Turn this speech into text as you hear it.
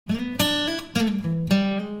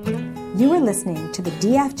You are listening to the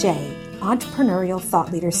DFJ Entrepreneurial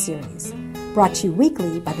Thought Leader Series, brought to you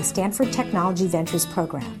weekly by the Stanford Technology Ventures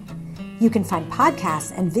program. You can find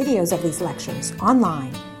podcasts and videos of these lectures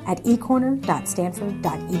online at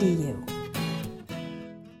ecorner.stanford.edu.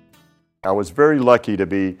 I was very lucky to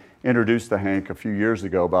be introduced to Hank a few years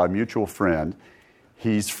ago by a mutual friend.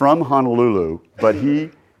 He's from Honolulu, but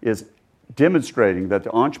he is demonstrating that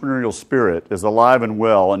the entrepreneurial spirit is alive and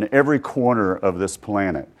well in every corner of this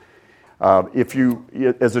planet.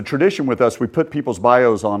 As a tradition with us, we put people's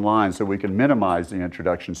bios online so we can minimize the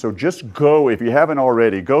introduction. So just go, if you haven't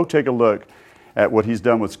already, go take a look at what he's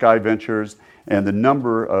done with Skai Ventures and the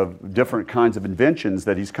number of different kinds of inventions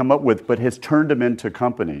that he's come up with, but has turned them into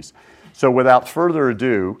companies. So without further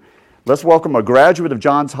ado, let's welcome a graduate of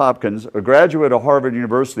Johns Hopkins, a graduate of Harvard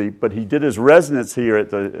University, but he did his residency here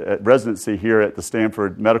at the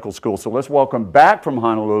Stanford Medical School. So let's welcome back from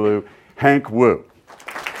Honolulu, Hank Wu.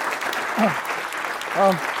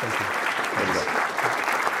 Thank you.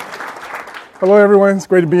 Hello, everyone. It's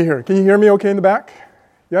great to be here. Can you hear me okay in the back?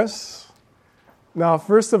 Yes? Now,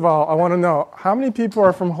 first of all, I want to know, how many people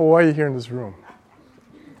are from Hawaii here in this room?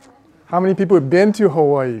 How many people have been to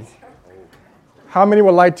Hawaii? How many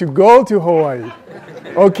would like to go to Hawaii?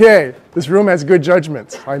 Okay, this room has good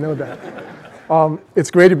judgment. I know that.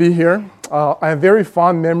 It's great to be here. I have very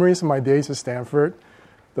fond memories of my days at Stanford.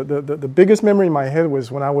 The biggest memory in my head was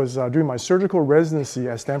when I was doing my surgical residency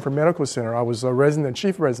at Stanford Medical Center. I was a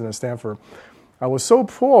chief resident at Stanford. I was so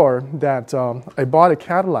poor that I bought a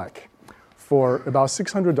Cadillac for about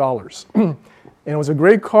 $600. And it was a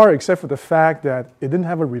great car except for the fact that it didn't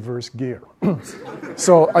have a reverse gear.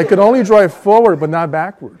 So I could only drive forward but not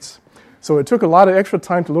backwards. So it took a lot of extra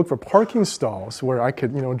time to look for parking stalls where I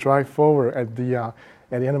could drive forward at the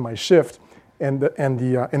end of my shift. And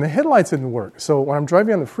the headlights didn't work. So when I'm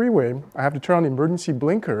driving on the freeway, I have to turn on the emergency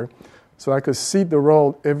blinker so I could see the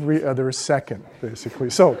road every other second, basically.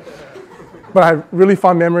 But I have really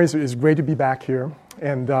fond memories. It's great to be back here.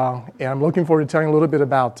 And I'm looking forward to telling a little bit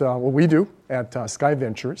about what we do at Skai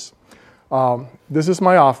Ventures. This is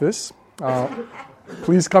my office.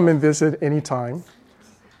 Please come and visit anytime.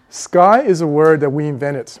 Sky is a word that we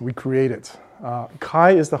invented, we created.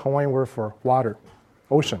 Kai is the Hawaiian word for water,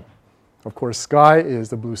 ocean. Of course, sky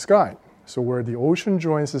is the blue sky. So where the ocean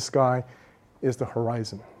joins the sky is the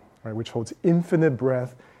horizon, right, which holds infinite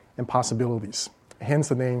breadth and possibilities. Hence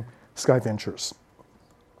the name Skai Ventures.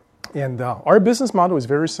 And our business model is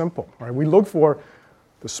very simple. Right? We look for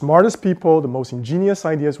the smartest people, the most ingenious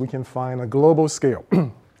ideas we can find on a global scale,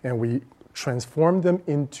 and we transform them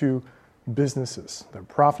into businesses that are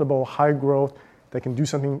profitable, high growth, that can do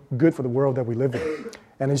something good for the world that we live in.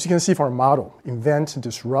 And as you can see from our model, invent,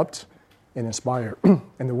 disrupt, and inspire.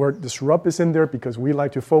 And the word disrupt is in there because we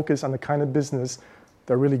like to focus on the kind of business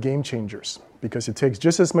that are really game changers, because it takes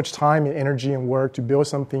just as much time and energy and work to build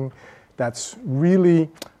something that's really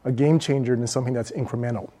a game changer than something that's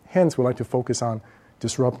incremental. Hence, we like to focus on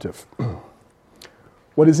disruptive.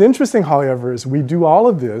 What is interesting, however, is we do all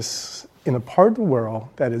of this in a part of the world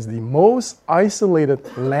that is the most isolated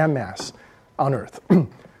landmass on Earth.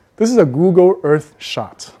 This is a Google Earth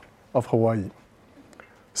shot of Hawaii.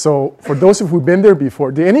 So for those of you who've been there before,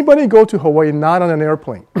 did anybody go to Hawaii not on an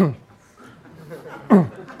airplane?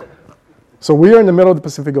 So we are in the middle of the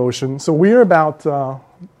Pacific Ocean. So we are about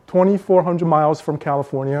 2,400 miles from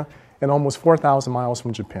California and almost 4,000 miles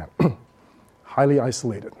from Japan. Highly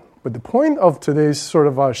isolated. But the point of today's sort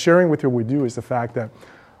of sharing with you what we do is the fact that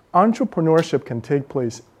entrepreneurship can take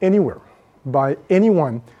place anywhere by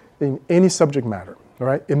anyone in any subject matter. All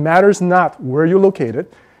right? It matters not where you're located.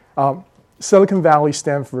 Silicon Valley,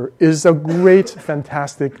 Stanford is a great,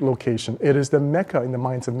 fantastic location. It is the mecca in the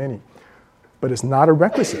minds of many. But it's not a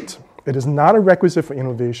requisite. It is not a requisite for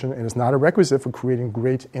innovation. It is not a requisite for creating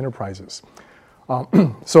great enterprises.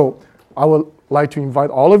 So I would like to invite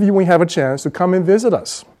all of you, when you have a chance, to come and visit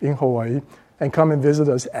us in Hawaii and come and visit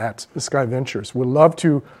us at Skai Ventures. We'd love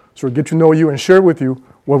to sort of get to know you and share with you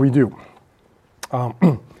what we do.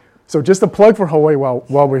 So just a plug for Hawaii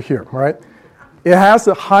while we're here, all right? It has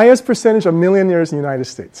the highest percentage of millionaires in the United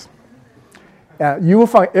States. You will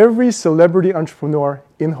find every celebrity entrepreneur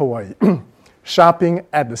in Hawaii shopping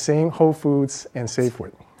at the same Whole Foods and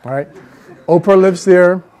Safeway. All right, Oprah lives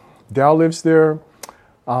there, Dow lives there,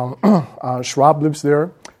 Schwab lives there,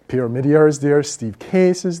 Pierre Midier is there, Steve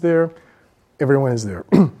Case is there. Everyone is there.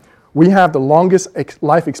 We have the longest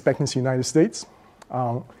life expectancy in the United States.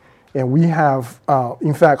 And we have,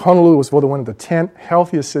 in fact, Honolulu was voted one of the 10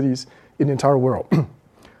 healthiest cities in the entire world.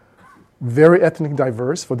 Very ethnically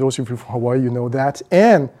diverse. For those of you from Hawaii, you know that.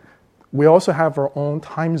 And we also have our own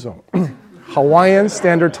time zone, Hawaiian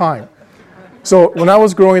Standard Time. So when I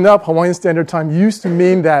was growing up, Hawaiian Standard Time used to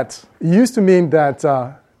mean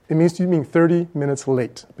 30 minutes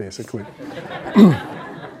late, basically.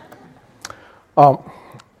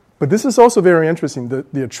 But this is also very interesting.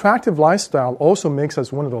 The attractive lifestyle also makes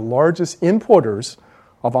us one of the largest importers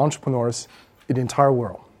of entrepreneurs in the entire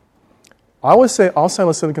world. I would say outside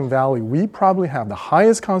of Silicon Valley, we probably have the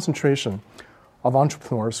highest concentration of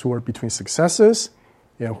entrepreneurs who are between successes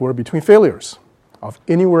and who are between failures of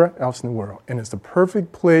anywhere else in the world. And it's the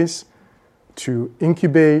perfect place to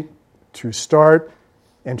incubate, to start,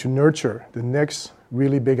 and to nurture the next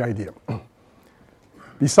really big idea.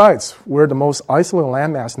 Besides, we're the most isolated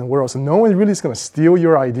landmass in the world, so no one really is going to steal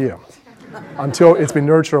your idea until it's been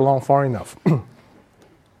nurtured along far enough.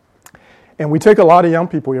 And we take a lot of young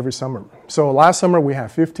people every summer. So last summer we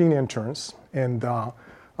had 15 interns, and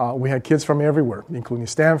we had kids from everywhere, including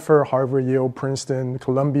Stanford, Harvard, Yale, Princeton,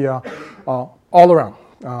 Columbia, all around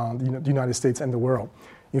the United States and the world.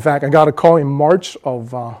 In fact, I got a call in March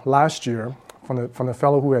of last year from the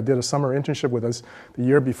fellow who had did a summer internship with us the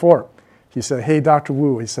year before. He said, "Hey, Dr.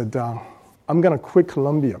 Wu," he said, "I'm going to quit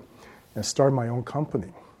Columbia and start my own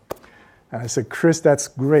company." And I said, "Chris, that's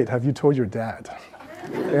great. Have you told your dad?"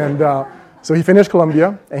 And so he finished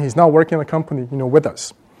Columbia, and he's now working in a company, with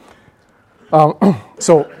us.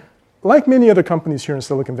 So, like many other companies here in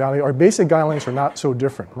Silicon Valley, our basic guidelines are not so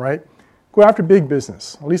different, right? Go after big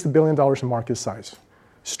business, at least $1 billion in market size.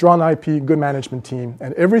 Strong IP, good management team,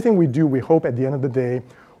 and everything we do, we hope at the end of the day,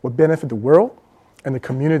 will benefit the world and the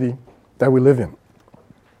community that we live in.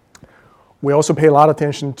 We also pay a lot of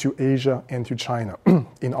attention to Asia and to China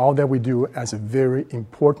in all that we do as a very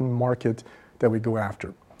important market that we go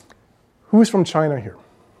after. Who's from China here?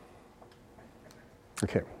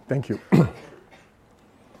 Okay, thank you.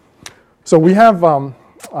 So we have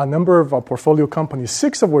a number of portfolio companies,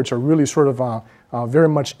 6 of which are really sort of very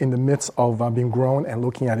much in the midst of being grown and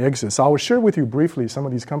looking at exits. So I will share with you briefly some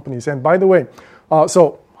of these companies. And by the way,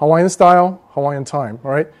 so Hawaiian style, Hawaiian time,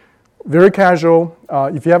 all right? Very casual.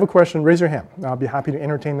 If you have a question, raise your hand. I'll be happy to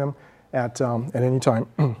entertain them at any time.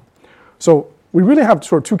 So we really have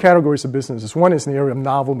sort of 2 categories of businesses. One is in the area of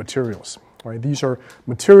novel materials. Right? These are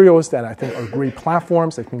materials that I think are great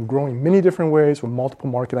platforms that can grow in many different ways with multiple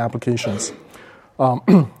market applications.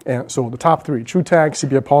 And so the top 3, TrueTag,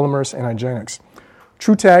 CBI Polymers, and Hygienics.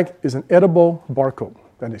 TrueTag is an edible barcode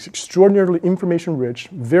that is extraordinarily information-rich,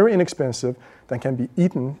 very inexpensive, that can be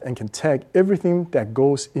eaten and can tag everything that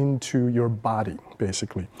goes into your body,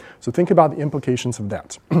 basically. So think about the implications of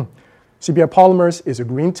that. CBI Polymers is a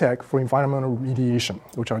green tech for environmental remediation,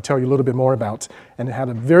 which I'll tell you a little bit more about, and it had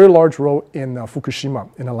a very large role in Fukushima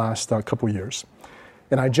in the last couple of years.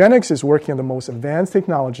 And Hygienics is working on the most advanced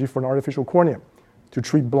technology for an artificial cornea to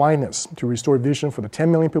treat blindness, to restore vision for the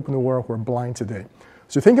 10 million people in the world who are blind today.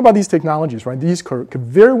 So think about these technologies, right? These could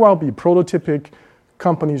very well be prototypic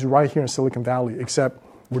companies right here in Silicon Valley, except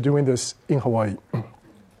we're doing this in Hawaii.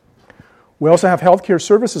 We also have healthcare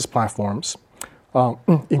services platforms,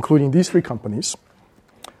 including these 3 companies.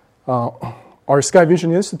 Our Skai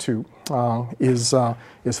Vision Institute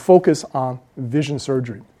is focused on vision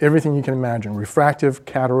surgery, everything you can imagine, refractive,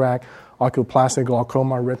 cataract, oculoplastic,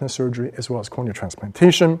 glaucoma, retina surgery, as well as cornea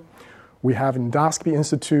transplantation. We have an Endoscopy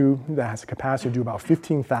Institute that has the capacity to do about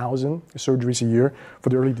 15,000 surgeries a year for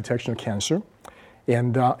the early detection of cancer.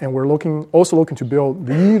 And we're also looking to build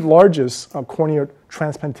the largest cornea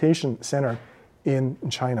transplantation center in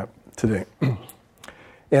China today.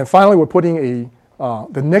 And finally, we're putting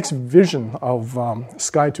the next vision of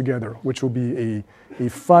Skai together, which will be a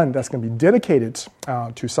fund that's going to be dedicated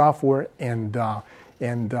to software and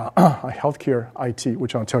healthcare IT,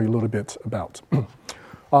 which I'll tell you a little bit about.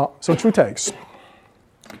 So TrueTags.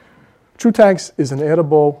 TrueTags is an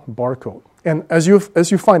edible barcode. And as you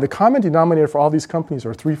find, the common denominator for all these companies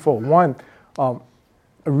are threefold. 1, a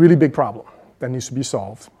really big problem that needs to be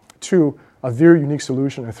solved. 2, a very unique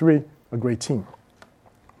solution. And 3, a great team.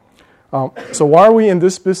 So why are we in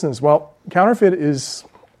this business? Well, counterfeit is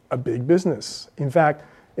a big business. In fact,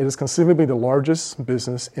 it is conceivably the largest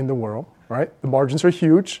business in the world, right? The margins are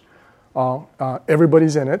huge.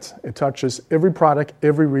 Everybody's in it. It touches every product,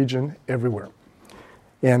 every region, everywhere.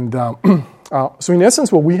 And so in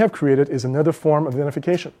essence, what we have created is another form of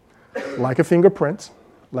identification, like a fingerprint,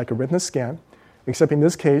 like a retina scan, except in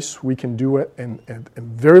this case, we can do it in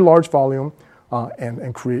very large volume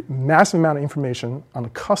and create massive amount of information on a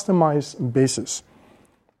customized basis.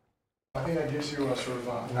 I think that gives you a sort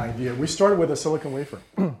of an idea. We started with a silicon wafer,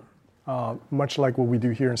 much like what we do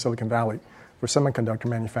here in Silicon Valley for semiconductor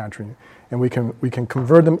manufacturing, and we can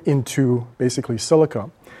convert them into basically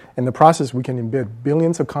silica. In the process, we can embed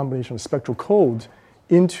billions of combinations of spectral code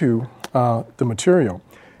into the material.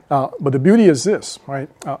 But the beauty is this, right?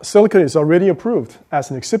 Silica is already approved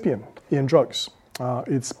as an excipient in drugs.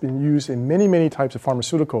 It's been used in many, many types of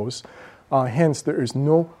pharmaceuticals. Hence, there is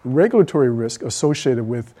no regulatory risk associated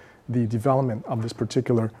with the development of this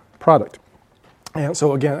particular product. And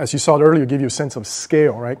so again, as you saw earlier, give you a sense of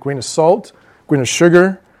scale, right? Grain of salt, grain of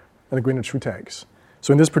sugar, and a grain of true tags.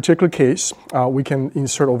 So in this particular case, we can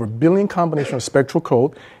insert over 1 billion combinations of spectral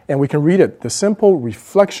code, and we can read it. The simple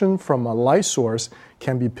reflection from a light source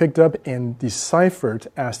can be picked up and deciphered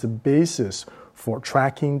as the basis for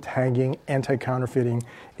tracking, tagging, anti-counterfeiting,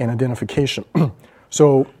 and identification.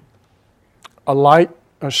 So a light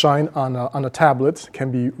shine on a tablet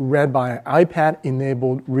can be read by an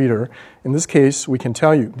iPad-enabled reader. In this case, we can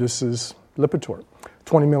tell you this is Lipitor,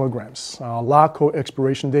 20 milligrams, LACO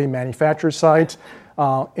expiration date, manufacturer site,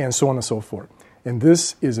 and so on and so forth. And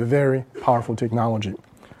this is a very powerful technology.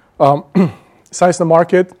 Size of the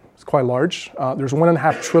market is quite large. There's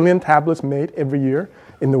 1.5 trillion tablets made every year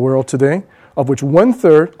in the world today, of which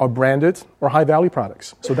 1/3 are branded or high-value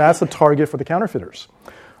products. So that's the target for the counterfeiters.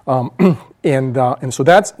 And so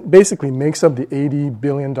that basically makes up the $80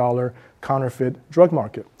 billion counterfeit drug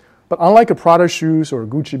market. But unlike a Prada shoes or a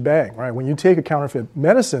Gucci bag, right, when you take a counterfeit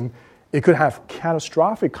medicine, it could have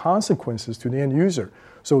catastrophic consequences to the end user.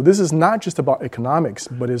 So this is not just about economics,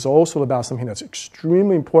 but it's also about something that's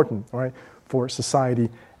extremely important, right, for society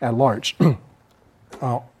at large.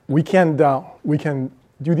 We can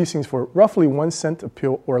do these things for roughly 1 cent a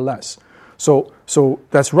pill or less. So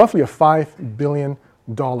that's roughly a $5 billion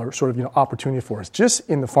sort of opportunity for us just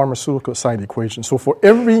in the pharmaceutical side of the equation. So for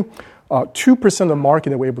every 2% of the market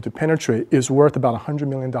that we're able to penetrate is worth about $100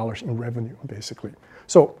 million in revenue, basically.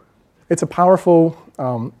 So it's a powerful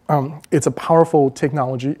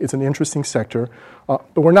technology. It's an interesting sector,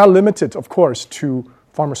 but we're not limited, of course, to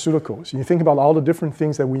pharmaceuticals. You think about all the different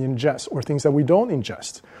things that we ingest or things that we don't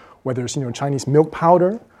ingest, whether it's Chinese milk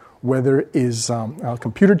powder, whether it is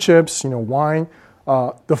computer chips, wine.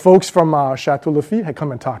 The folks from Chateau Lafite had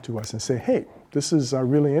come and talked to us and say, "Hey, this is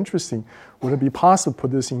really interesting. Would it be possible to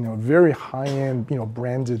put this in very high-end,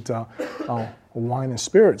 branded wine and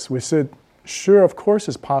spirits?" We said, "Sure, of course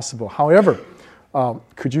it's possible. However,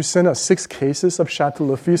 could you send us 6 cases of Chateau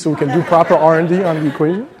Lafite so we can do proper R&D on the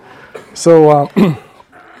equation?" So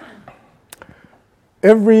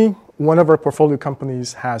every one of our portfolio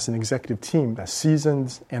companies has an executive team that's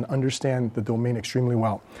seasoned and understands the domain extremely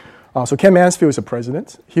well. So Ken Mansfield is the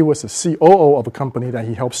president. He was the COO of a company that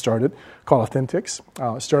he helped started called Authentics.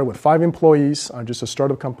 Started with 5 employees, just a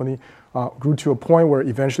startup company, grew to a point where it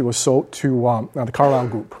eventually was sold to the Carlyle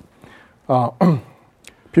Group.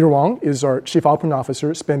 Peter Wang is our chief operating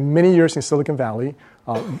officer, spent many years in Silicon Valley,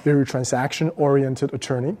 very transaction-oriented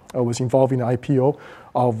attorney, was involved in the IPO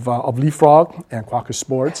of Leapfrog and Quaker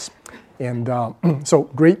Sports. And so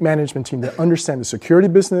great management team that understands the security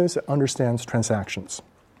business, that understands transactions.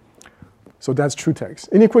 So that's TrueText.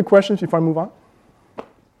 Any quick questions before I move on?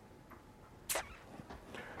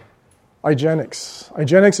 IGENIX.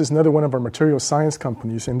 IGENIX is another one of our material science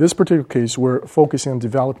companies. In this particular case, we're focusing on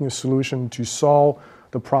developing a solution to solve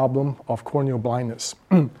the problem of corneal blindness.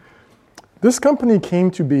 This company came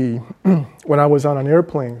to be when I was on an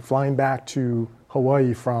airplane flying back to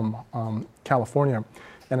Hawaii from California,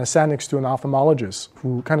 and I sat next to an ophthalmologist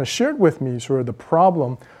who kind of shared with me sort of the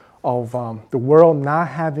problem of the world not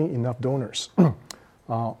having enough donors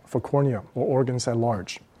for cornea or organs at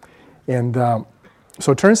large. And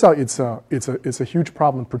so it turns out it's a huge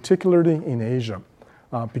problem, particularly in Asia,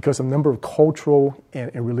 because of a number of cultural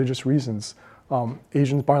and religious reasons.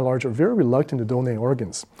 Asians, by and large, are very reluctant to donate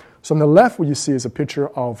organs. So on the left, what you see is a picture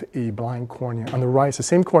of a blind cornea. On the right, it's the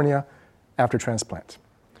same cornea after transplant.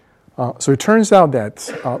 So it turns out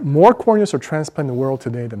that more corneas are transplanted in the world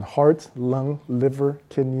today than heart, lung, liver,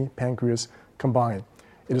 kidney, pancreas combined.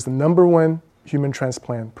 It is the #1 human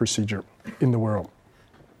transplant procedure in the world.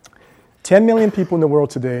 10 million people in the world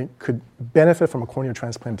today could benefit from a corneal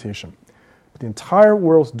transplantation. But the entire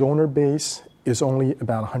world's donor base is only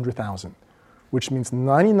about 100,000, which means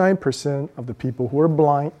 99% of the people who are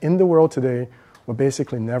blind in the world today will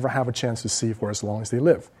basically never have a chance to see for as long as they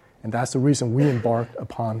live. And that's the reason we embarked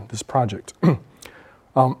upon this project.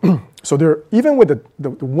 So there, even with the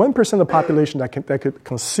 1% of the population that could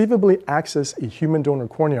conceivably access a human donor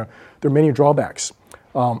cornea, there are many drawbacks.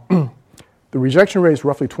 The rejection rate is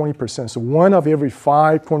roughly 20%. So 1 of every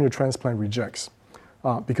 5 corneal transplant rejects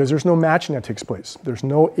because there's no matching that takes place. There's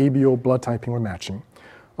no ABO blood typing or matching.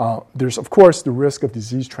 There's, of course, the risk of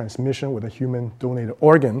disease transmission with a human donated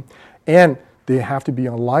organ, and they have to be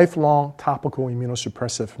on lifelong topical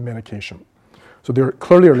immunosuppressive medication. So there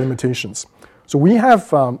clearly are limitations. So we have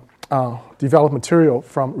developed material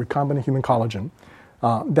from recombinant human collagen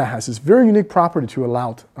that has this very unique property to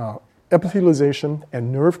allow epithelialization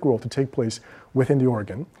and nerve growth to take place within the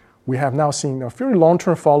organ. We have now seen a very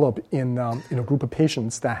long-term follow-up in a group of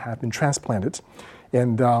patients that have been transplanted.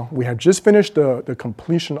 And we have just finished the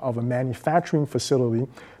completion of a manufacturing facility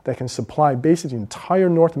that can supply basically the entire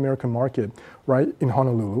North American market right in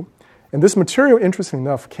Honolulu. And this material, interestingly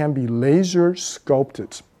enough, can be laser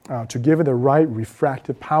sculpted to give it the right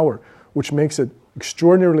refractive power, which makes it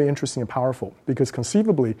extraordinarily interesting and powerful, because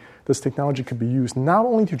conceivably this technology could be used not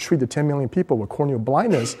only to treat the 10 million people with corneal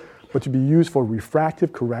blindness, but to be used for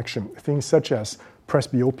refractive correction, things such as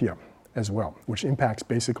presbyopia as well, which impacts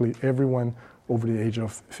basically everyone over the age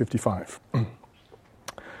of 55.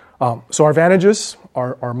 So our advantages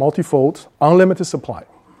are multifold, unlimited supply.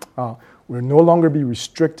 We'll no longer be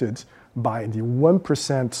restricted by the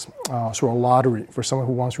 1% sort of lottery for someone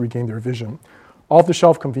who wants to regain their vision.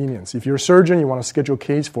 Off-the-shelf convenience. If you're a surgeon, you want to schedule a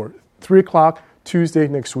case for 3 o'clock Tuesday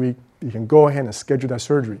next week, you can go ahead and schedule that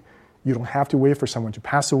surgery. You don't have to wait for someone to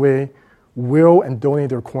pass away, will and donate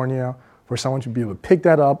their cornea, for someone to be able to pick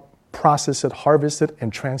that up, process it, harvest it,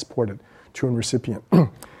 and transport it to a recipient.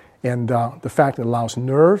 And the fact that it allows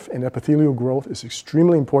nerve and epithelial growth is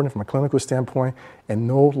extremely important from a clinical standpoint, and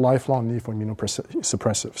no lifelong need for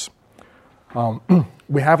immunosuppressives.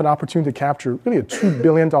 We have an opportunity to capture really a $2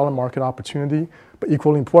 billion market opportunity, but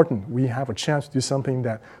equally important, we have a chance to do something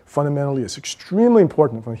that fundamentally is extremely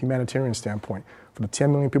important from a humanitarian standpoint for the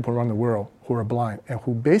 10 million people around the world who are blind and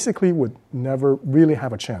who basically would never really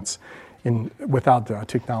have a chance without the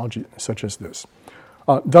technology such as this.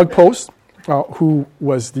 Doug Post, who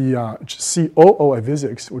was the COO at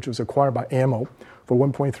Vizix, which was acquired by AMO for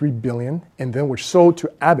 $1.3 billion, and then which sold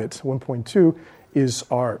to Abbott, $1.2, is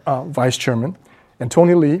our vice chairman. And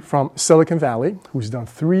Tony Lee from Silicon Valley, who's done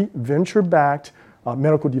 3 venture-backed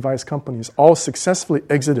medical device companies, all successfully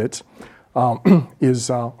exited,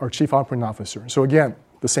 is our chief operating officer. So again,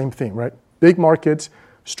 the same thing, right? Big markets,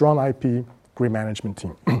 strong IP, great management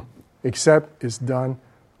team. Except it's done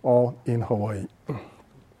all in Hawaii.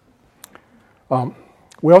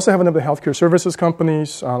 We also have a number of healthcare services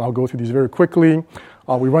companies. I'll go through these very quickly.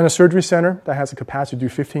 We run a surgery center that has a capacity to do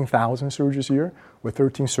 15,000 surgeries a year with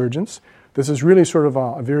 13 surgeons. This is really sort of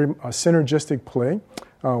a very synergistic play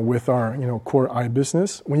with our core eye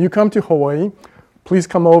business. When you come to Hawaii, please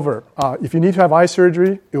come over. If you need to have eye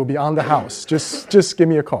surgery, it will be on the house. Just give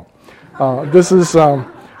me a call. This is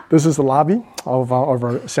the lobby of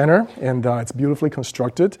our center, and it's beautifully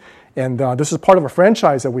constructed. And this is part of a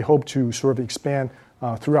franchise that we hope to sort of expand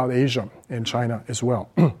throughout Asia and China as well.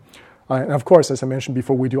 And of course, as I mentioned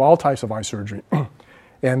before, we do all types of eye surgery.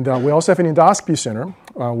 And we also have an endoscopy center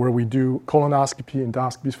where we do colonoscopy,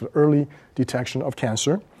 endoscopies for early detection of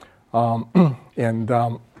cancer.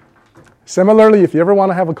 Similarly, if you ever want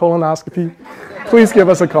to have a colonoscopy, please give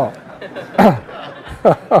us a call.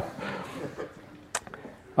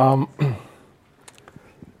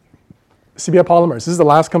 CBI Polymers, this is the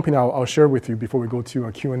last company I'll share with you before we go to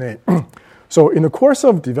a Q&A. So in the course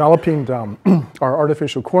of developing our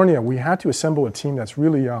artificial cornea, we had to assemble a team that's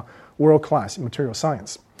really world-class in material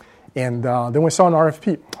science. And then we saw an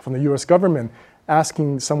RFP from the US government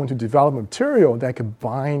asking someone to develop material that could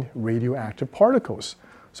bind radioactive particles.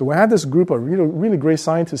 So we had this group of really great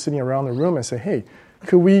scientists sitting around the room and say, hey,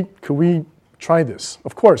 could we try this?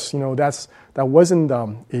 Of course, that wasn't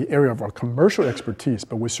an area of our commercial expertise,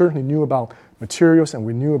 but we certainly knew about materials and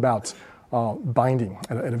we knew about binding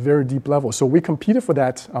at a very deep level. So we competed for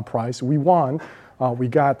that prize. We won. We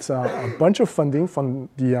got a bunch of funding from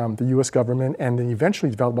the U.S. government, and then eventually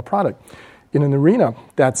developed a product in an arena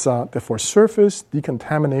that's for surface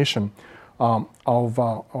decontamination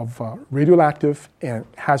of radioactive and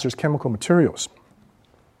hazardous chemical materials.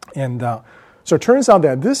 And so it turns out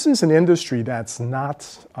that this is an industry that's not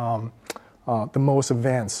the most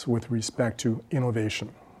advanced with respect to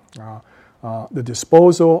innovation. The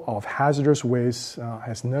disposal of hazardous waste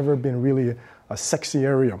has never been really a sexy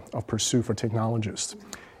area of pursuit for technologists.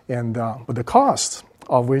 And but the cost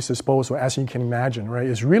of waste disposal, as you can imagine, right,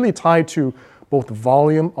 is really tied to both the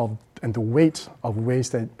volume and the weight of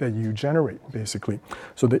waste that you generate, basically.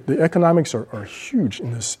 So the economics are huge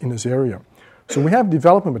in this area. So we have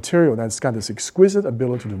developed a material that's got this exquisite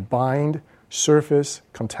ability to bind surface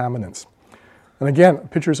contaminants. And again,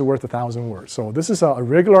 pictures are worth 1,000 words. So this is a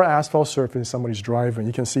regular asphalt surface somebody's driving.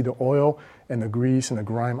 You can see the oil and the grease and the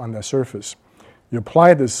grime on that surface. You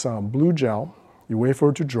apply this blue gel, you wait for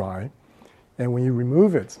it to dry, and when you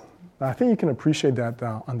remove it, I think you can appreciate that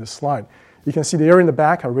on this slide. You can see the area in the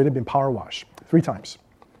back has already been power washed 3 times.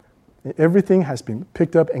 Everything has been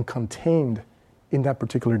picked up and contained in that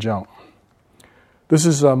particular gel. This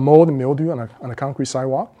is mold and mildew on a concrete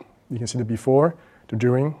sidewalk. You can see the before, the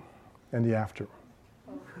during, and the after.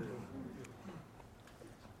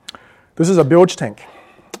 This is a bilge tank,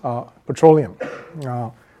 petroleum,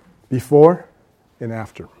 before and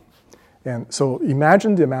after. And so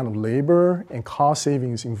imagine the amount of labor and cost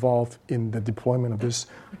savings involved in the deployment of this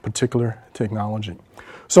particular technology.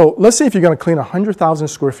 So let's say if you're going to clean 100,000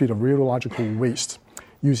 square feet of radiological waste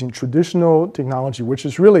using traditional technology, which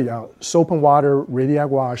is really soap and water, Radiac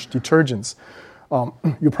wash, detergents,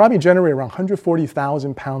 you probably generate around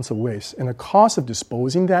 140,000 pounds of waste. And the cost of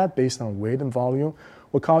disposing that based on weight and volume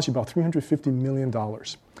will cost you about $350 million.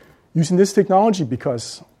 Using this technology,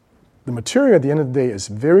 because the material at the end of the day is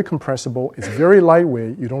very compressible, it's very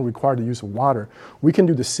lightweight, you don't require the use of water, we can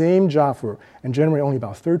do the same job and generate only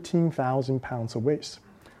about 13,000 pounds of waste.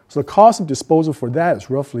 So the cost of disposal for that is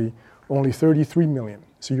roughly only $33 million.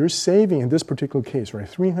 So you're saving, in this particular case, right,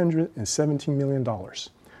 $317 million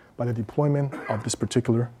by the deployment of this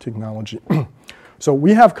particular technology. So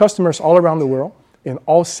we have customers all around the world in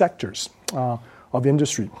all sectors of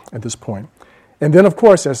industry at this point. And then, of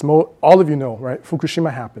course, as all of you know, right,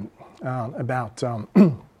 Fukushima happened about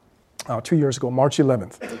 2 years ago, March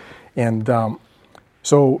 11th. And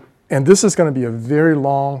and this is going to be a very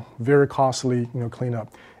long, very costly,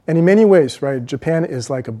 cleanup. And in many ways, right, Japan is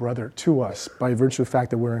like a brother to us by virtue of the fact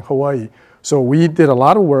that we're in Hawaii. So we did a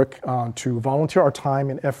lot of work to volunteer our time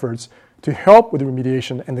and efforts to help with the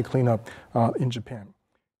remediation and the cleanup in Japan.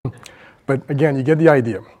 But again, you get the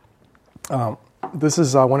idea. This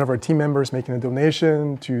is one of our team members making a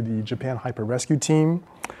donation to the Japan Hyper Rescue Team,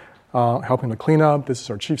 helping to clean up. This is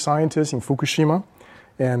our chief scientist in Fukushima.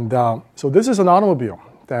 And so this is an automobile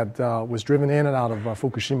that was driven in and out of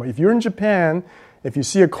Fukushima. If you're in Japan, if you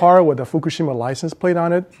see a car with a Fukushima license plate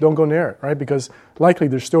on it, don't go near it, right? Because likely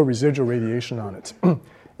there's still residual radiation on it.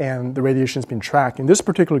 And the radiation's been tracked. In this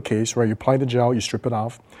particular case, right, you apply the gel, you strip it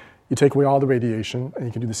off, you take away all the radiation, and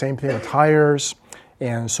you can do the same thing with tires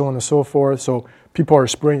and so on and so forth. So people are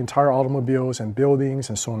spraying entire automobiles and buildings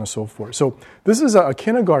and so on and so forth. So this is a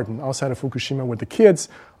kindergarten outside of Fukushima where the kids,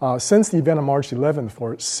 since the event on March 11th,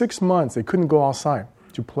 for 6 months, they couldn't go outside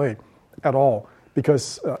to play at all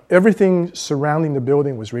because everything surrounding the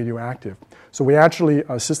building was radioactive. So we actually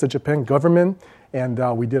assisted the Japan government, and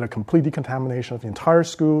we did a complete decontamination of the entire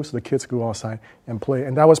school so the kids could go outside and play.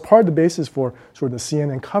 And that was part of the basis for sort of the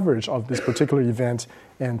CNN coverage of this particular event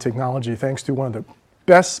and technology, thanks to one of the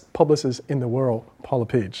best publicists in the world, Paula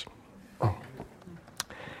Page.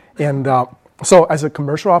 And so as a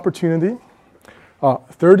commercial opportunity,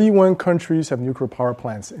 31 countries have nuclear power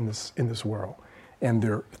plants in this world. And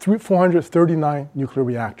there are 439 nuclear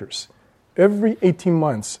reactors. Every 18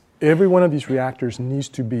 months, every one of these reactors needs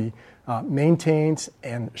to be maintained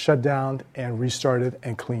and shut down and restarted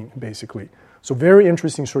and cleaned, basically. So very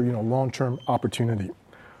interesting sort of long-term opportunity.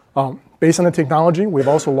 Based on the technology, we've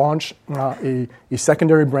also launched a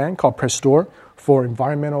secondary brand called Prestore for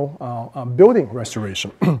environmental building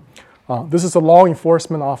restoration. This is a law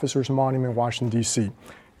enforcement officer's monument in Washington, D.C.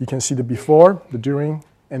 You can see the before, the during,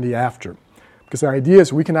 and the after. Because the idea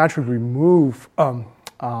is we can actually remove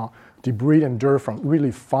debris and dirt from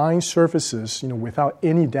really fine surfaces, without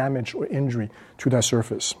any damage or injury to that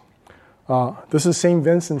surface. This is St.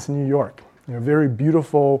 Vincent's in New York, very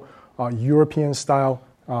beautiful European-style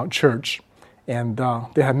church, and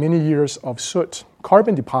they have many years of soot,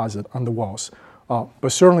 carbon deposit on the walls.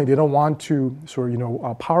 But certainly they don't want to sort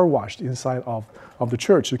of power wash the inside of the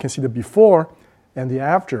church. You can see the before and the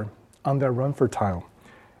after on that Rumford tile.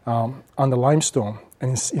 On the limestone.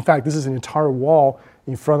 And in fact, this is an entire wall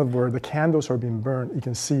in front of where the candles are being burned. You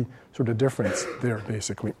can see sort of the difference there,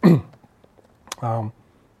 basically.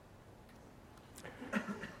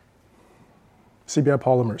 CBI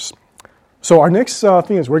polymers. So our next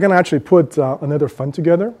thing is we're going to actually put another fund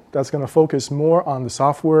together that's going to focus more on the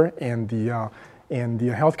software and the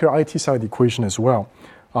healthcare IT side of the equation as well.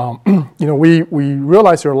 We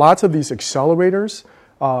realize there are lots of these accelerators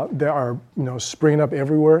that are springing up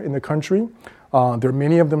everywhere in the country. There are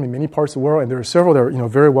many of them in many parts of the world, and there are several that are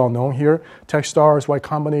very well known here: Techstars, Y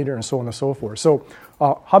Combinator, and so on and so forth. So,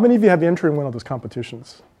 how many of you have entered in one of those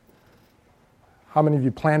competitions? How many of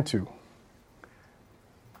you plan to?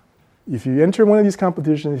 If you enter one of these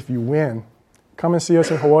competitions, if you win, come and see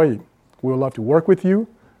us in Hawaii. We would love to work with you,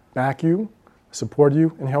 back you, support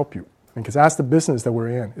you, and help you. Because that's the business that we're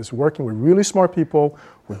in, is working with really smart people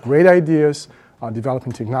with great ideas,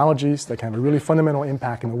 developing technologies that can have a really fundamental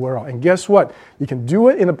impact in the world. And guess what? You can do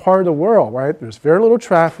it in a part of the world, right? There's very little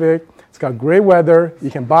traffic. It's got great weather. You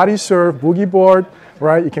can body surf, boogie board,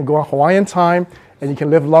 right? You can go on Hawaiian time, and you can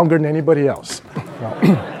live longer than anybody else.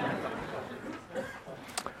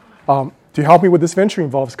 To help me with this venture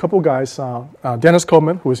involves a couple of guys. Dennis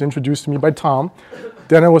Coleman, who was introduced to me by Tom.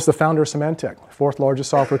 Dennis was the founder of Symantec, fourth largest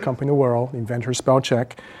software company in the world, inventor spell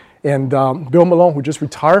check. And Bill Malone, who just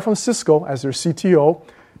retired from Cisco as their CTO.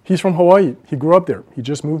 He's from Hawaii. He grew up there. He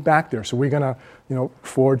just moved back there. So we're going to,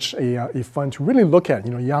 forge a fund to really look at,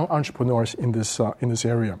 young entrepreneurs in this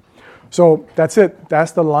area. So that's it.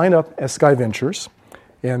 That's the lineup at Skai Ventures.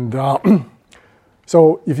 And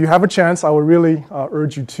so if you have a chance, I would really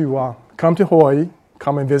urge you to come to Hawaii,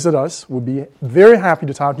 come and visit us. We'll be very happy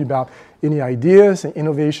to talk to you about any ideas and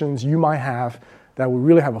innovations you might have that will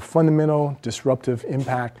really have a fundamental disruptive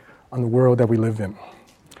impact on the world that we live in.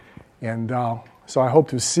 And so I hope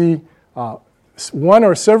to see one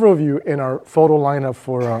or several of you in our photo lineup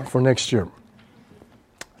for next year.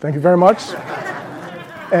 Thank you very much.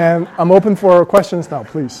 And I'm open for questions now,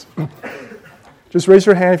 please. Just raise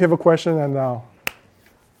your hand if you have a question. And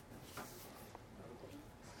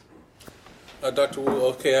Dr. Wu,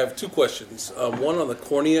 okay, I have two questions. One on the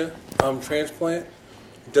cornea transplant.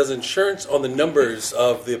 Does insurance, on the numbers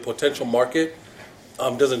of the potential market,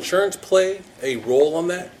 does insurance play a role on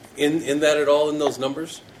that, in that at all, in those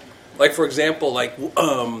numbers? Like, for example,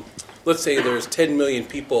 let's say there's 10 million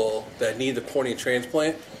people that need the cornea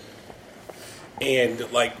transplant, and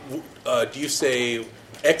do you say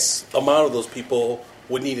X amount of those people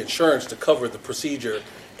would need insurance to cover the procedure,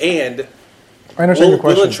 and I understand your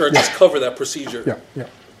question. Will insurance cover that procedure? Yeah.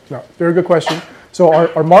 No, very good question. So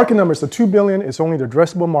our market numbers, the 2 billion is only the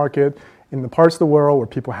addressable market in the parts of the world where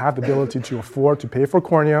people have the ability to afford to pay for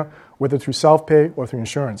cornea, whether through self-pay or through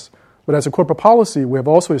insurance. But as a corporate policy, we have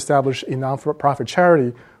also established a non-profit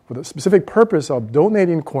charity for the specific purpose of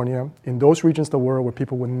donating cornea in those regions of the world where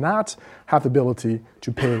people would not have the ability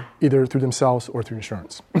to pay either through themselves or through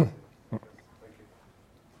insurance. How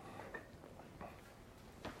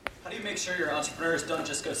do you make sure your entrepreneurs don't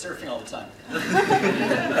just go surfing all the time?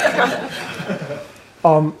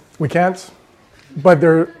 We can't, but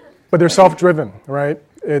they're self-driven, right?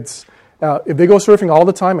 It's if they go surfing all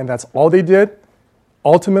the time and that's all they did,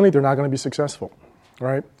 ultimately they're not going to be successful,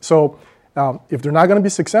 right? So if they're not going to be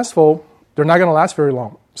successful, they're not going to last very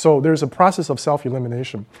long. So there's a process of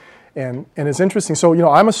self-elimination, and it's interesting. So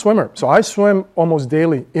I'm a swimmer, so I swim almost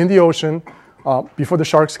daily in the ocean before the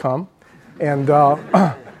sharks come, and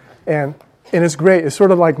it's great. It's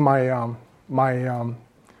sort of like my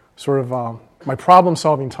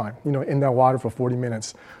problem-solving time, in that water for 40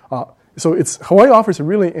 minutes. So Hawaii offers a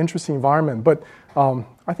really interesting environment, but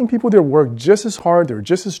I think people there work just as hard, they're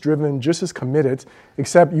just as driven, just as committed,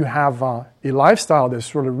 except you have a lifestyle that's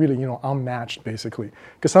sort of really, unmatched, basically.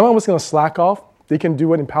 Because someone was going to slack off, they can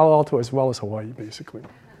do it in Palo Alto as well as Hawaii, basically.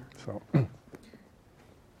 So.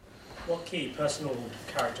 What key personal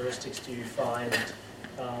characteristics do you find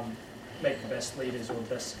make the best leaders or the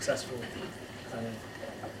best successful kind of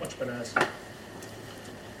entrepreneurs?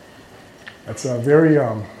 That's a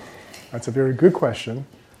very good question.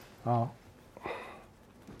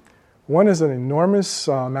 One is an enormous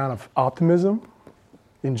amount of optimism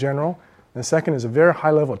in general, and the second is a very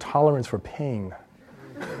high level of tolerance for pain.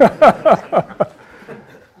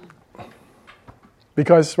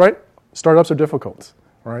 Because, right, startups are difficult,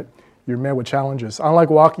 right? You're met with challenges. Unlike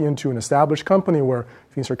walking into an established company where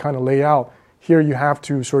things are kind of laid out, here you have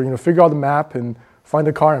to sort of figure out the map and find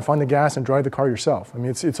the car and find the gas and drive the car yourself. I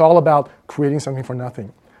mean, it's all about creating something from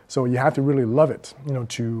nothing. So you have to really love it,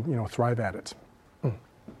 to thrive at it.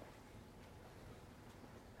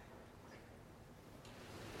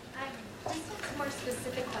 Just some more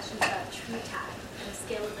specific questions about TrueTag and the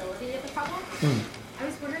scalability of the problem. I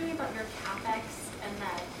was wondering about your CapEx and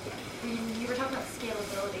that when you were talking about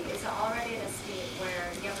scalability, is it already at a state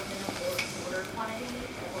where you have a minimum order quantity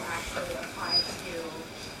that will actually apply to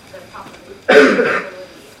the profitability of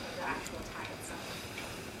the actual tag itself?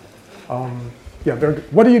 Yeah, very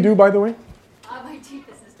good. What do you do, by the way? My chief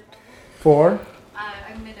business development. For?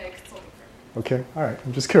 I'm in a consulting firm. Okay, all right.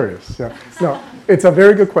 I'm just curious. Yeah, no, it's a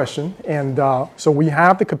very good question, and so we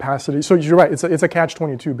have the capacity. So you're right. It's a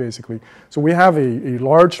catch-22 basically. So we have a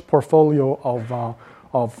large portfolio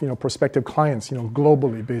of prospective clients,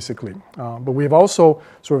 globally basically. But we've also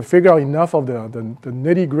sort of figured out enough of the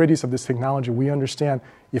nitty-gritties of this technology. We understand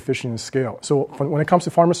efficiency and scale. So when it comes to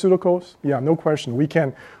pharmaceuticals, yeah, no question, we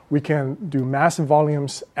can do massive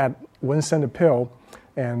volumes at 1 cent a pill,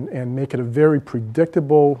 and make it a very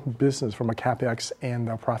predictable business from a CapEx and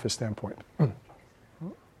a profit standpoint.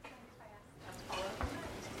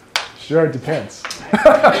 Sure, it depends. No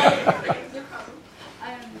problem.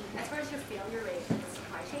 As far as your failure rate in the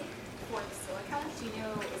supply chain for the silica, do you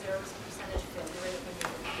know, is there a percentage failure rate when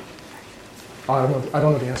you're manufacturing? I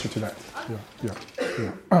don't know the answer to that.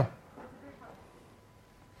 Yeah.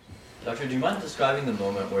 Doctor, do you mind describing the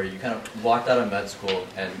moment where you kind of walked out of med school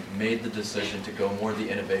and made the decision to go more the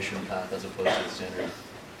innovation path as opposed to the standard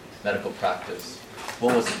medical practice?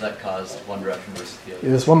 What was it that caused one direction versus the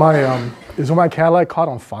other? It's when my Cadillac caught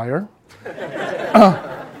on fire.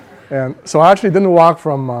 And so I actually didn't walk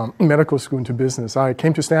from medical school into business. I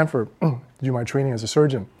came to Stanford to do my training as a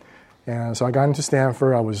surgeon. And so I got into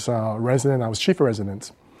Stanford. I was resident. I was chief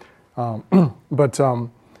resident.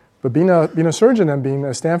 But being a surgeon and being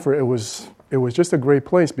at Stanford, it was just a great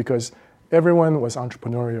place because everyone was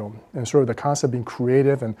entrepreneurial and sort of the concept of being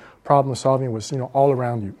creative and problem solving was all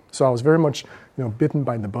around you. So I was very much bitten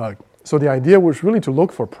by the bug. So the idea was really to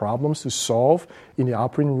look for problems to solve in the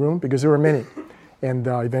operating room because there were many. And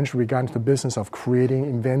eventually we got into the business of creating,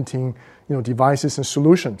 inventing devices and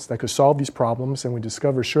solutions that could solve these problems. And we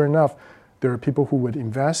discovered, sure enough, there are people who would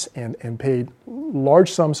invest and pay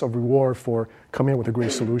large sums of reward for coming up with a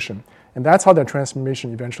great solution. And that's how that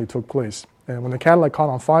transformation eventually took place. And when the Cadillac caught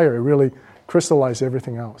on fire, it really crystallized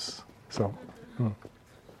everything else. So. Oh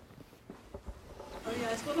yeah,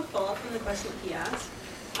 I just want to follow up on the question he asked.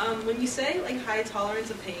 When you say high tolerance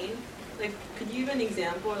of pain, could you give an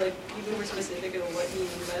example or even more specific of what you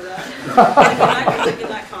mean by that? In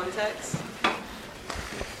that context.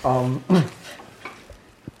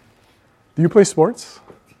 Do you play sports?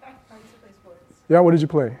 I used to play sports. Yeah, what did you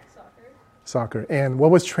play? Soccer. And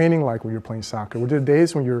what was training like when you were playing soccer? Were there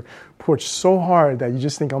days when you're pushed so hard that you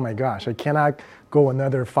just think, oh my gosh, I cannot go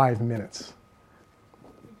another 5 minutes?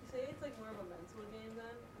 Would you say it's more of a mental game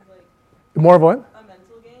then? More of what? A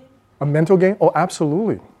mental game? A mental game? Oh,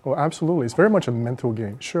 absolutely. It's very much a mental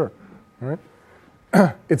game, sure. All right?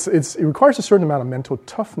 It requires a certain amount of mental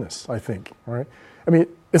toughness, I think. All right? I mean,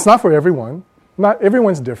 it's not for everyone. Not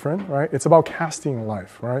everyone's different, right? It's about casting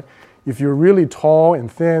life, right? If you're really tall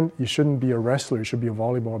and thin, you shouldn't be a wrestler. You should be a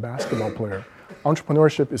volleyball or basketball player.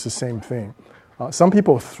 Entrepreneurship is the same thing. Some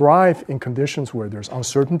people thrive in conditions where there's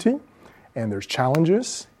uncertainty and there's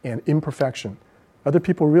challenges and imperfection. Other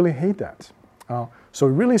people really hate that. So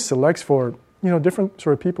it really selects for different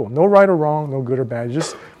sort of people. No right or wrong, no good or bad.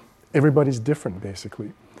 Just everybody's different,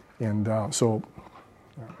 basically. And so.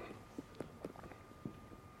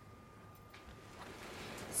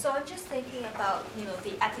 So I'm just thinking about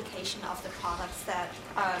the application of the products that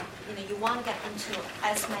you want to get into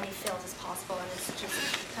as many fields as possible, and it's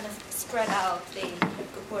just kind of spread out the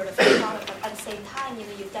word of the product. But at the same time,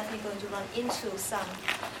 you're definitely going to run into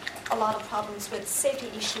a lot of problems with safety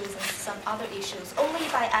issues and some other issues. Only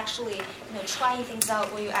by actually trying things out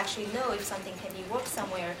will you actually know if something can be worked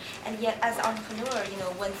somewhere. And yet, as an entrepreneur,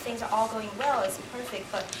 when things are all going well, it's perfect.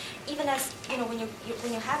 But even as when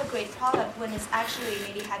you have a great product, when it's actually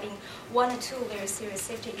maybe having one or two very serious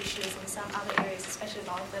safety issues in some other areas, especially a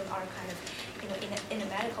lot of them are kind of in a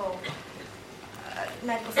medical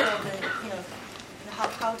field, and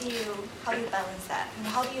how do you balance that? And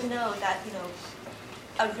how do you know that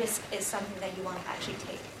a risk is something that you want to actually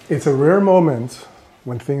take? It's a rare moment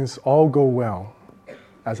when things all go well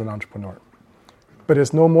as an entrepreneur. But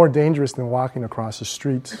it's no more dangerous than walking across the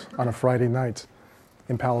street on a Friday night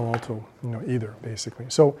in Palo Alto, either, basically.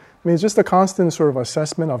 So, it's just a constant sort of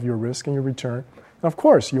assessment of your risk and your return. And of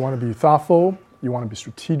course, you want to be thoughtful, you want to be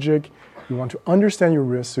strategic, you want to understand your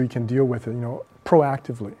risk so you can deal with it,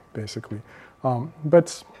 proactively, basically.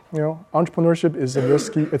 But entrepreneurship is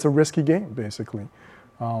a risky game, basically.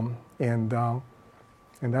 And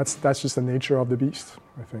that's just the nature of the beast,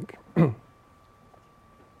 I think.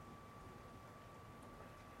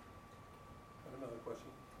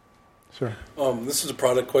 Sure. This is a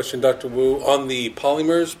product question, Dr. Wu. On the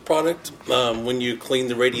polymers product, when you clean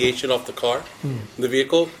the radiation off the car, the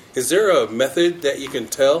vehicle, is there a method that you can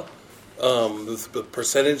tell the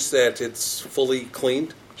percentage that it's fully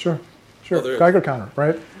cleaned? Sure. Geiger counter,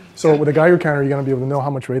 right? So with a Geiger counter, you're going to be able to know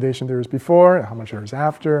how much radiation there is before, and how much there is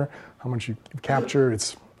after, how much you capture.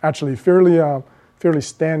 It's actually fairly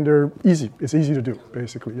standard, easy. It's easy to do,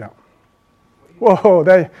 basically, yeah. Whoa,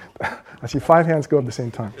 I see 5 hands go up at the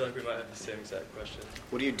same time. I feel like we might have the same exact question.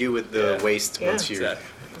 What do you do with the waste once you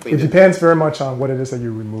clean it? It depends very much on what it is that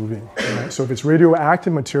you're removing. Right? So if it's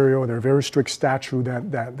radioactive material, there are very strict statutes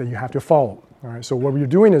that you have to follow. All right? So what you're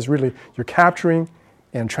doing is really you're capturing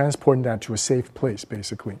and transporting that to a safe place,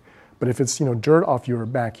 basically. But if it's dirt off your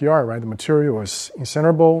backyard, right, the material is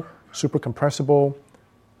incinerable, super compressible,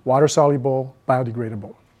 water soluble,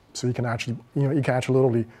 biodegradable. So you can actually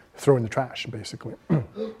literally throw in the trash, basically.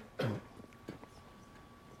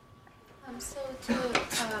 So to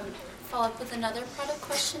follow up with another product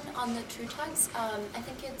question on the True Tags, I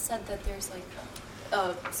think it said that there's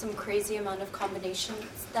some crazy amount of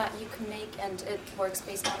combinations that you can make, and it works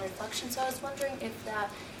based on reflection. So I was wondering if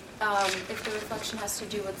the reflection has to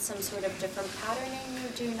do with some sort of different patterning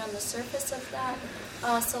you're doing on the surface of that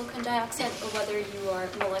silicon dioxide, or whether you are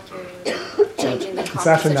molecularly changing the composition. It's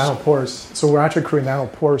actually nanopores. So we're actually creating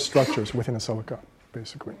nanopore structures within the silica,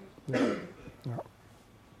 basically. Yeah.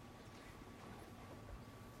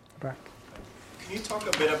 Back. Can you talk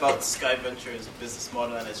a bit about Skai Ventures' business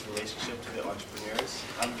model and its relationship to the entrepreneurs?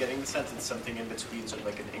 I'm getting the sense it's something in between sort of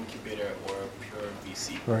like an incubator or a pure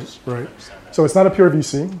VC. Right. So it's not a pure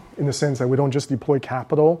VC in the sense that we don't just deploy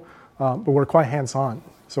capital, but we're quite hands-on.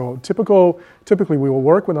 So typically we will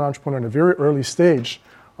work with an entrepreneur in a very early stage,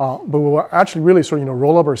 but we will actually really sort of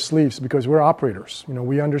roll up our sleeves because we're operators.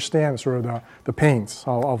 We understand sort of the pains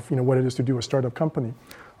of what it is to do a startup company.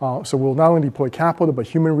 So we'll not only deploy capital, but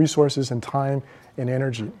human resources and time and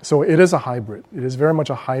energy. So it is a hybrid. It is very much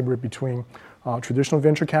a hybrid between traditional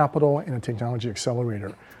venture capital and a technology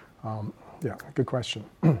accelerator. Good question.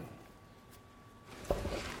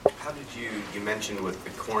 How did you mentioned with the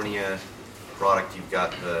cornea product, you've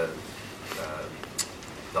got the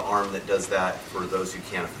arm that does that for those who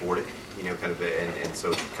can't afford it, and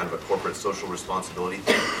so kind of a corporate social responsibility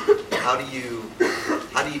thing. How do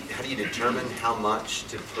you determine how much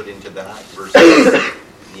to put into that versus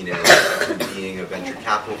being a venture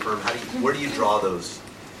capital firm? Where do you draw those?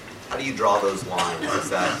 How do you draw those lines? Is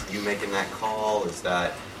that you making that call? Is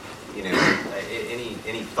that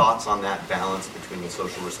any thoughts on that balance between the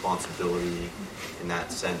social responsibility in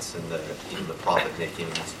that sense and the profit making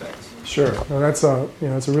aspects? Sure. No, that's a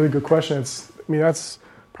really good question. That's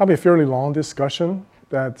probably a fairly long discussion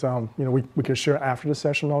that we can share after the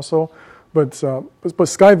session also. But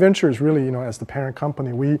Skai Ventures really, as the parent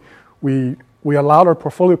company, we allowed our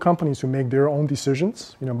portfolio companies to make their own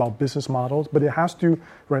decisions, about business models. But it has to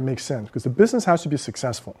make sense because the business has to be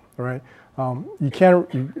successful, right? You can't,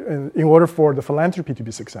 in order for the philanthropy to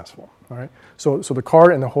be successful, right? So the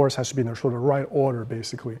cart and the horse has to be in the sort of right order,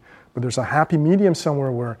 basically. But there's a happy medium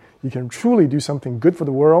somewhere where you can truly do something good for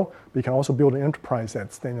the world, but you can also build an enterprise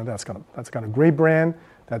that's got a great brand,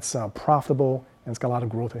 that's profitable, and it's got a lot of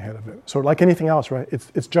growth ahead of it. So like anything else, right?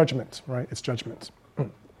 It's judgment, right? It's judgment. So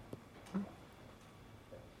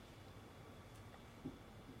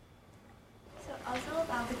also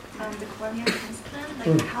about the cornea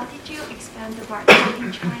transplant, how did you expand the market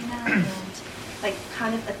in China and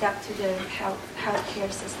kind of adapt to the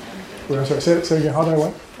healthcare system? Wait, I'm sorry. Say again. How did I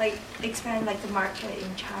what? Expand the market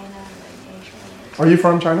in China, Asia. Are you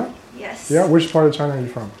from China? Yes. Yeah. Which part of China are you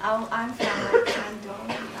from? I'm from Shandong.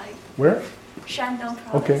 Where? Shandong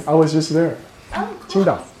province. Okay, I was just there. Oh, cool.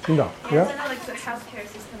 Qingdao. Yeah. So the healthcare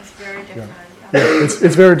system is very different. Yeah,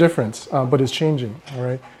 it's very different, but it's changing, all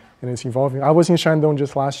right, and it's evolving. I was in Shandong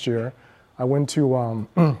just last year. I went to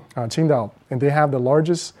Qingdao, and they have the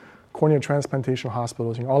largest cornea transplantation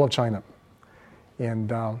hospitals in all of China, and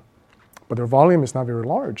but their volume is not very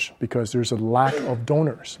large because there's a lack of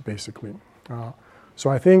donors, basically. So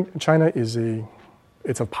I think China it's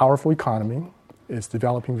a powerful economy. It's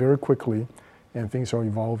developing very quickly, and things are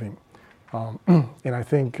evolving. And I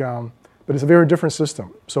think, but it's a very different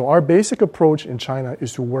system. So our basic approach in China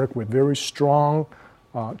is to work with very strong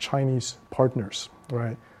Chinese partners,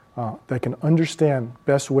 right, that can understand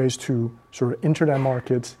best ways to sort of enter that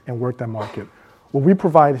market and work that market. What we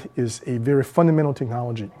provide is a very fundamental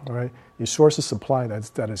technology, right, a source of supply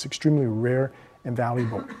that is extremely rare and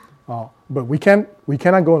valuable. But we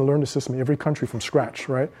cannot go and learn the system in every country from scratch,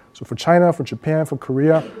 right? So for China, for Japan, for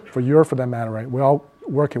Korea, for Europe, for that matter, right? We're all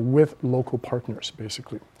working with local partners,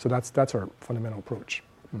 basically. So that's our fundamental approach.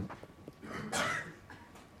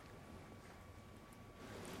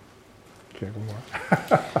 Okay, one more.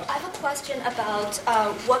 I have a question about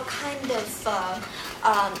what kind of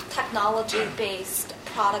technology-based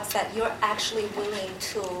products that you're actually willing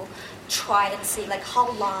to try and see,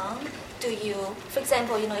 how long do you, for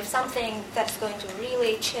example, if something that's going to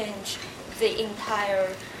really change the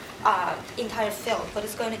entire field, but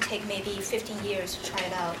it's going to take maybe 15 years to try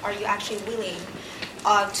it out, are you actually willing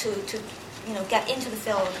to get into the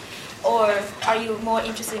field, or are you more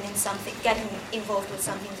interested in getting involved with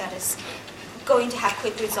something that is going to have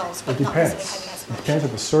quick results, but not necessarily having as much? It depends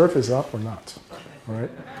if the surf is up or not, all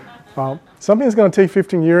right? Something that's going to take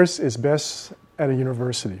 15 years is best at a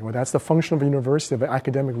university. Well, that's the function of a university, of an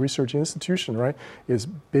academic research institution, right? Is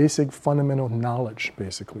basic fundamental knowledge,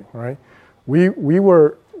 basically, right? We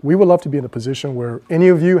would love to be in a position where any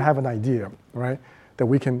of you have an idea, right, that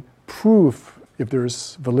we can prove if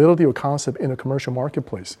there's validity or concept in a commercial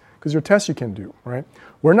marketplace, because there are tests you can do, right?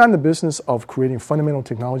 We're not in the business of creating fundamental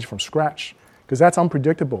technology from scratch, because that's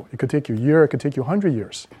unpredictable. It could take you a year, it could take you 100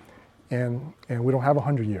 years, and we don't have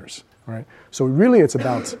 100 years, right? So really it's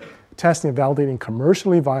about testing and validating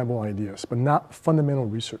commercially viable ideas, but not fundamental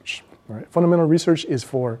research, right? Fundamental research is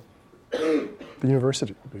for the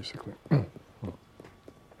university, basically.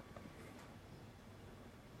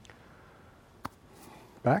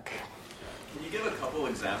 Back. Can you give a couple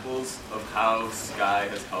examples of how Skai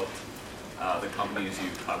has helped the companies you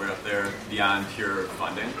covered up there beyond pure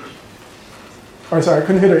funding? Oh, sorry, I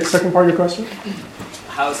couldn't hear the second part of your question.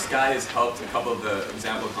 How Skai has helped a couple of the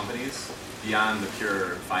example companies beyond the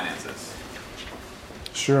pure finances?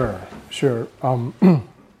 Sure.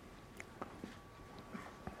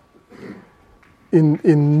 In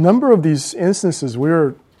a number of these instances,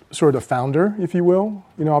 we're sort of the founder, if you will,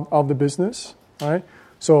 of the business, right?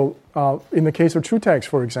 So in the case of TrueText,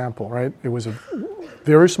 for example, right, it was a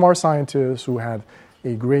very smart scientist who had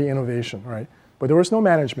a great innovation, right? But there was no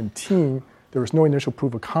management team, there was no initial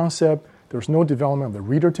proof of concept, there was no development of the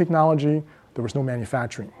reader technology, there was no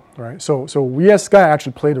manufacturing, right? So we at Skai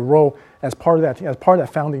actually played a role as part of that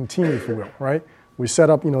founding team, if you will, right? We set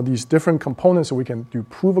up these different components so we can do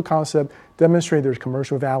proof of concept, demonstrate there's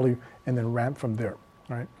commercial value, and then ramp from there,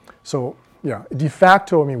 right? So yeah, de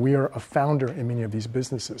facto, we are a founder in many of these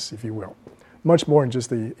businesses, if you will, much more than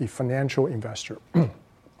just a financial investor.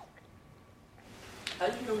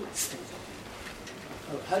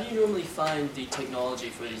 How do you normally find the technology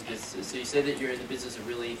for these businesses? So you say that you're in the business of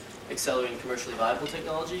really accelerating commercially viable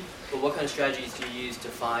technology, but what kind of strategies do you use to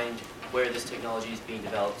find where this technology is being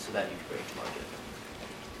developed so that you can bring it to market?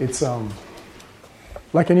 It's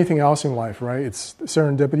like anything else in life, right? It's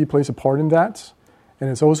serendipity plays a part in that. And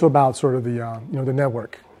it's also about sort of the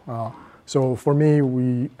network. So for me,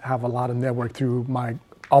 we have a lot of network through my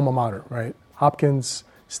alma mater, right? Hopkins,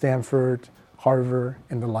 Stanford, Harvard,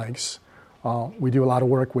 and the likes. We do a lot of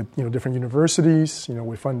work with different universities.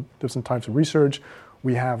 We fund different types of research.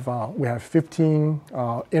 We have 15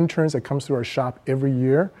 interns that comes through our shop every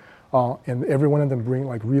year, and every one of them bring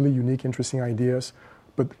like really unique, interesting ideas.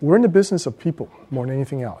 But we're in the business of people more than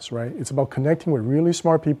anything else, right? It's about connecting with really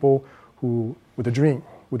smart people with a dream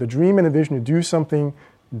and a vision to do something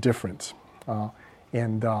different.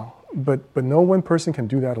 But no one person can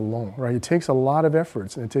do that alone, right? It takes a lot of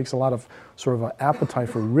efforts, and it takes a lot of sort of an appetite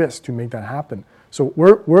for risk to make that happen. So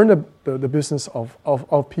we're in the business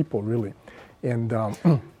of people, really. And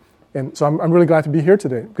so I'm really glad to be here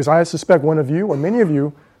today, because I suspect one of you, or many of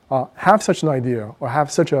you, have such an idea or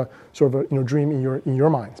have such a sort of a dream in your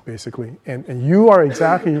minds, basically. And you are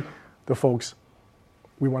exactly the folks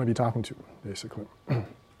we want to be talking to, basically.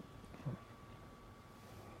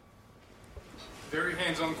 Very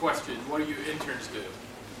hands-on question. What do you interns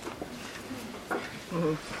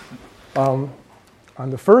do? On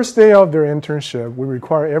the first day of their internship, we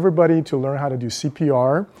require everybody to learn how to do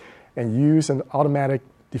CPR and use an automatic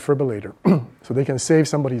defibrillator so they can save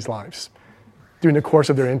somebody's lives during the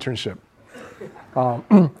course of their internship.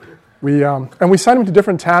 We sign them to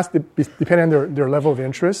different tasks depending on their level of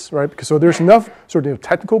interest, right? So there's enough sort of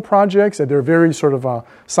technical projects that they're very sort of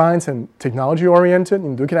science and technology oriented,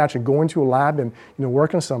 and they can actually go into a lab and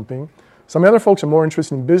work on something. Some other folks are more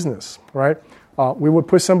interested in business, right? We would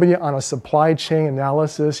put somebody on a supply chain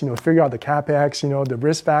analysis, figure out the CapEx, the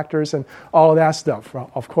risk factors, and all of that stuff,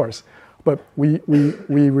 of course. But we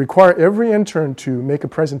require every intern to make a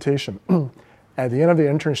presentation at the end of the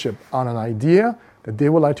internship on an idea that they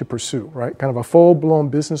would like to pursue, right? Kind of a full-blown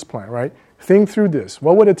business plan, right? Think through this.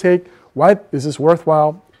 What would it take? Why is this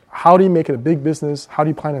worthwhile? How do you make it a big business? How do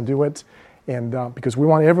you plan to do it? And because we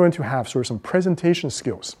want everyone to have sort of some presentation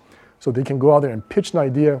skills, so they can go out there and pitch an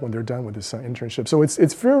idea when they're done with this internship. So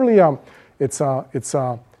it's fairly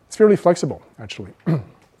fairly flexible, actually. So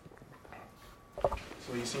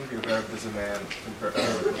you seem to be a very busy man compared to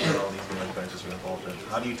all these different ventures you're involved in.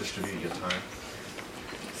 How do you distribute your time?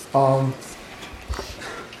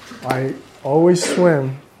 I always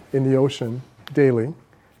swim in the ocean daily.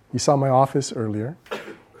 You saw my office earlier.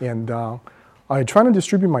 And I try to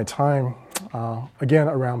distribute my time, again,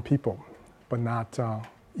 around people, but not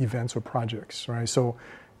events or projects, right? So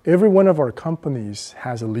every one of our companies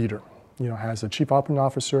has a leader, has a chief operating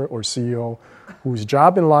officer or CEO whose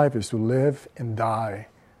job in life is to live and die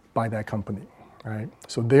by that company, right?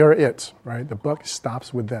 So they are it, right? The buck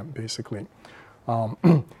stops with them, basically.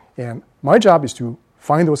 And my job is to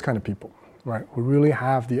find those kind of people, right, who really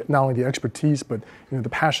have not only the expertise, but the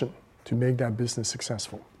passion to make that business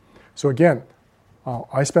successful. So again,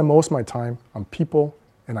 I spend most of my time on people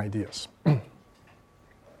and ideas. What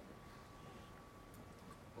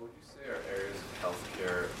would you say are areas of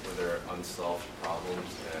healthcare where there are unsolved problems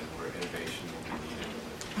and where innovation will be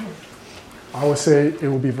I would say it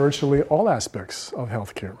will be virtually all aspects of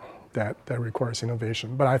healthcare that requires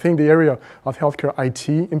innovation. But I think the area of healthcare IT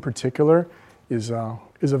in particular is a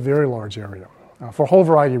very large area for a whole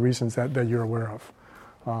variety of reasons that you're aware of.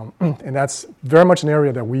 And that's very much an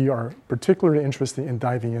area that we are particularly interested in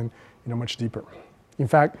diving in much deeper. In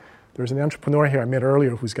fact, there's an entrepreneur here I met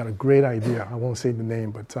earlier who's got a great idea. I won't say the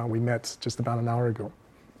name, but we met just about an hour ago.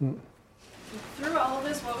 Through all of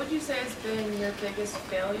this, what would you say has been your biggest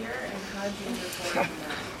failure, and how did you move forward from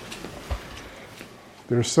that?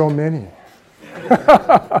 There's so many.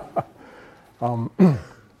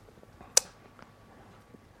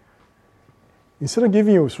 Instead of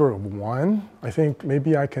giving you sort of one, I think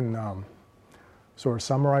maybe I can sort of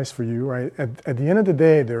summarize for you, right? At the end of the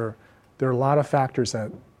day, there are a lot of factors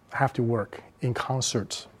that have to work in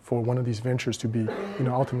concert for one of these ventures to be,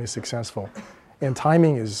 ultimately successful. And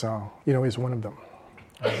timing is one of them.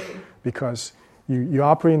 Because you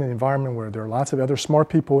operate in an environment where there are lots of other smart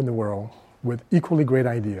people in the world with equally great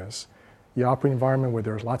ideas. You operate in an environment where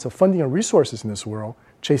there's lots of funding and resources in this world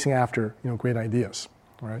chasing after, great ideas,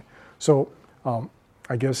 right? So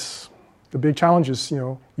I guess the big challenge is,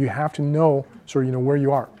 you have to know sort of, where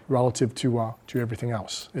you are relative to everything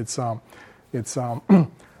else. I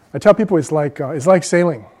tell people it's like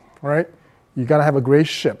sailing, right? You got to have a great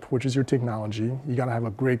ship, which is your technology. You got to have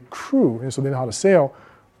a great crew, and so they know how to sail.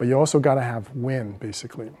 But you also got to have wind,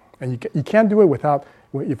 basically. And you can't do it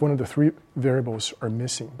if one of the three variables are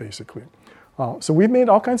missing, basically. So we've made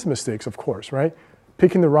all kinds of mistakes, of course, right?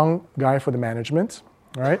 Picking the wrong guy for the management,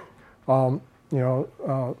 right? There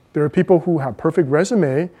are people who have perfect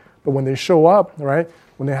resume, but when they show up, right,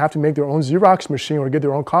 when they have to make their own Xerox machine or get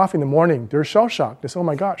their own coffee in the morning, they're shell-shocked. They say, oh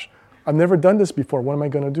my gosh, I've never done this before. What am I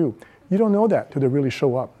going to do? You don't know that till they really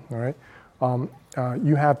show up, all right?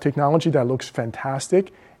 You have technology that looks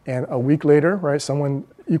fantastic, and a week later, right, someone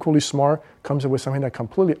equally smart comes up with something that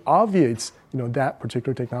completely obviates, that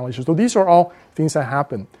particular technology. So these are all things that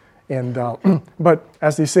happen. And but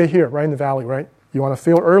as they say here, right in the Valley, right, you want to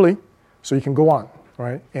fail early so you can go on,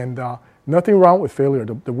 right? And nothing wrong with failure.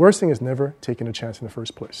 The worst thing is never taking a chance in the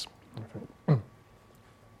first place. So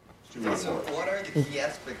what are the key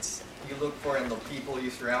aspects you look for in the people you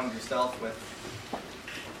surround yourself with?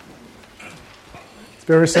 It's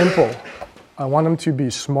very simple. I want them to be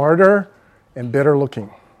smarter and better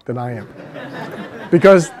looking than I am.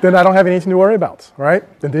 Because then I don't have anything to worry about, right?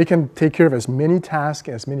 Then they can take care of as many tasks,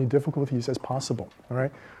 as many difficulties as possible, all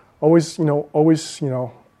right? Always,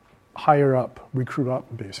 hire up, recruit up,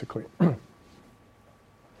 basically.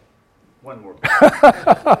 One more.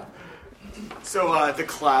 So the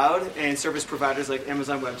cloud and service providers like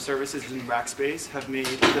Amazon Web Services and Rackspace have made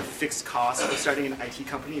the fixed cost of starting an IT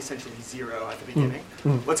company essentially zero at the beginning.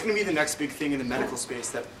 What's going to be the next big thing in the medical space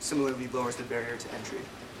that similarly lowers the barrier to entry?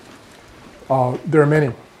 There are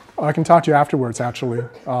many. I can talk to you afterwards, actually.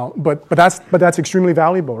 But that's extremely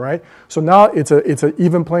valuable, right? So now it's an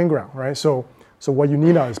even playing ground, right? So what you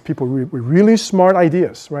need now is people with really smart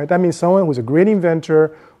ideas, right? That means someone who's a great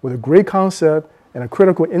inventor with a great concept and a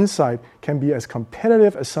critical insight can be as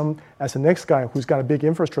competitive as the next guy who's got a big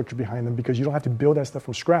infrastructure behind them, because you don't have to build that stuff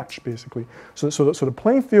from scratch, basically. So the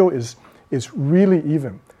playing field is really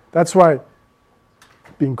even. That's why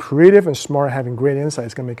being creative and smart, having great insight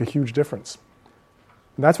is going to make a huge difference.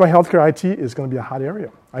 And that's why healthcare IT is going to be a hot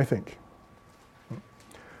area, I think.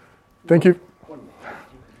 Thank you.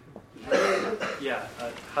 Yeah.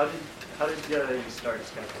 How did you start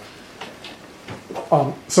Skai?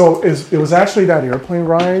 So it was actually that airplane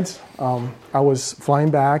ride. I was flying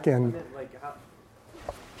back and...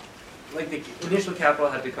 Like the initial capital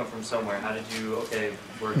had to come from somewhere. How did you,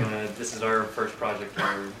 this is our first project,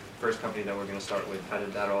 our first company that we're going to start with. How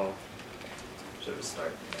did that all sort of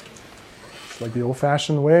start? Like the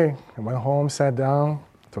old-fashioned way. I went home, sat down,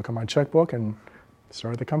 took out my checkbook, and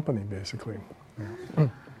started the company, basically. Yeah.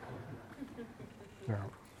 Yeah.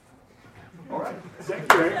 All right.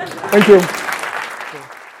 Thank you. Thank you.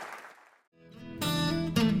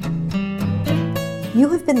 You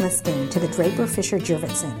have been listening to the Draper Fisher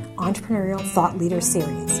Jurvetson Entrepreneurial Thought Leader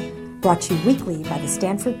Series, brought to you weekly by the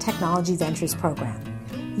Stanford Technology Ventures Program.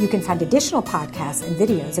 You can find additional podcasts and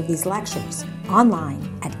videos of these lectures online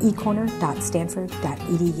at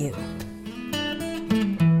ecorner.stanford.edu.